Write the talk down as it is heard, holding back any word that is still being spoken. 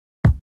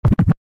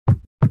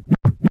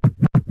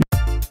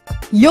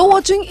You're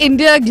watching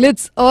India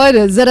Glitz और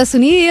जरा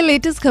सुनिए ये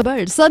लेटेस्ट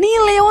खबर. सनी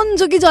लियोन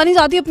जो कि जानी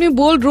जाती है अपने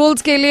बोल्ड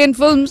रोल्स के लिए in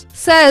films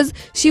says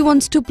she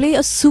wants to play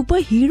a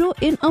superhero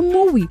in a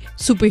movie.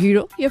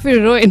 Superhero या फिर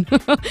heroine?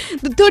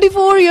 The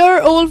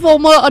 34-year-old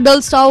former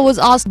adult star was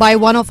asked by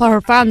one of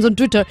her fans on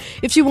Twitter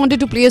if she wanted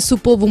to play a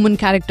superwoman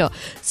character.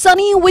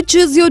 Sunny, which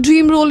is your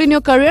dream role in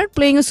your career?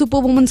 Playing a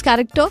superwoman's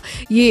character?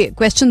 ये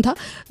question था.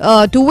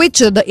 To which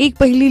the एक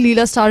पहली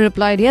Leela star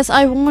replied, "Yes,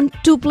 I want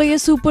to play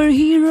a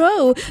superhero."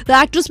 The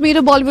actress made a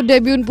Bollywood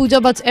debut in Pooja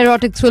Bhatt's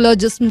erotic thriller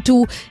Jism 2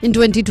 in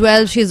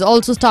 2012. She has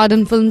also starred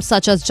in films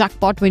such as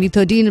Jackpot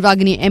 2013,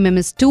 Ragini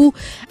MMS 2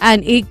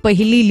 and Ek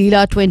Paheli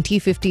Leela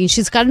 2015.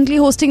 She's currently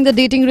hosting the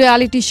dating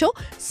reality show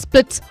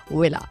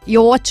Splitsvilla.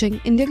 You're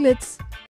watching India Glitz.